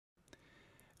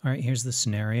All right, here's the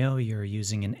scenario. You're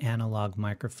using an analog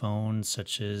microphone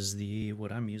such as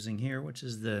what I'm using here, which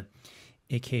is the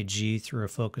AKG through a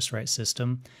Focusrite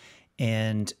system.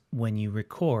 And when you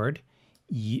record,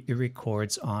 it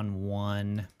records on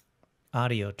one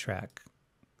audio track.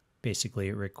 Basically,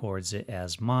 it records it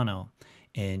as mono,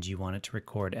 and you want it to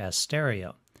record as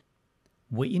stereo.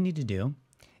 What you need to do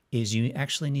is you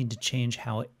actually need to change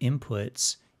how it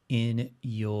inputs in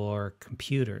your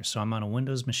computer. So I'm on a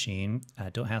Windows machine.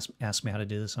 Don't ask me how to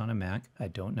do this on a Mac. I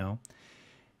don't know.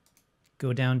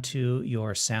 Go down to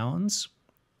your sounds,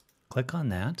 click on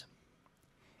that,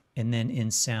 and then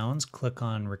in sounds, click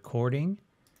on recording,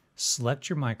 select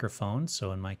your microphone.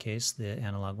 So in my case, the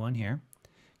analog one here.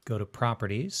 Go to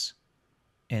properties,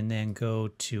 and then go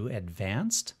to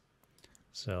advanced.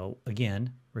 So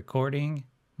again, recording,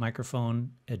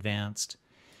 microphone, advanced.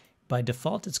 By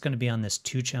default, it's going to be on this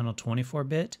 2-channel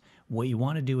 24-bit. What you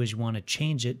want to do is you want to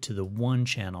change it to the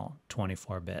 1-channel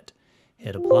 24-bit.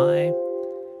 Hit apply,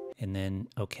 and then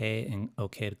OK, and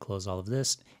OK to close all of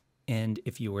this. And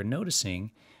if you were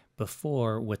noticing,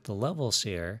 before with the levels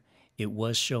here, it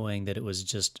was showing that it was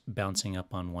just bouncing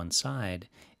up on one side,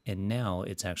 and now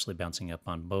it's actually bouncing up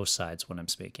on both sides when I'm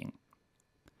speaking.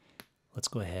 Let's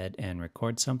go ahead and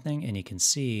record something, and you can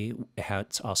see how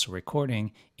it's also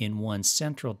recording in one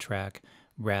central track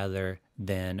rather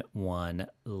than one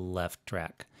left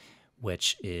track,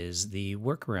 which is the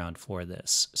workaround for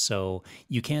this. So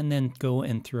you can then go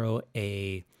and throw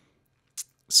a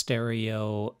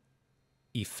stereo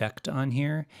effect on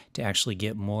here to actually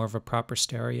get more of a proper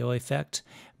stereo effect,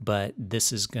 but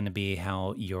this is going to be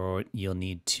how you'll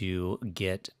need to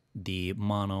get the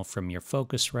mono from your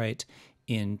Focusrite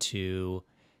into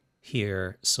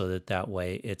here so that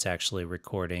way it's actually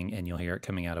recording and you'll hear it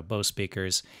coming out of both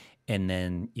speakers, and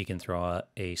then you can throw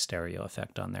a stereo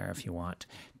effect on there if you want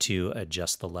to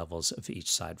adjust the levels of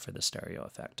each side for the stereo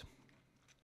effect.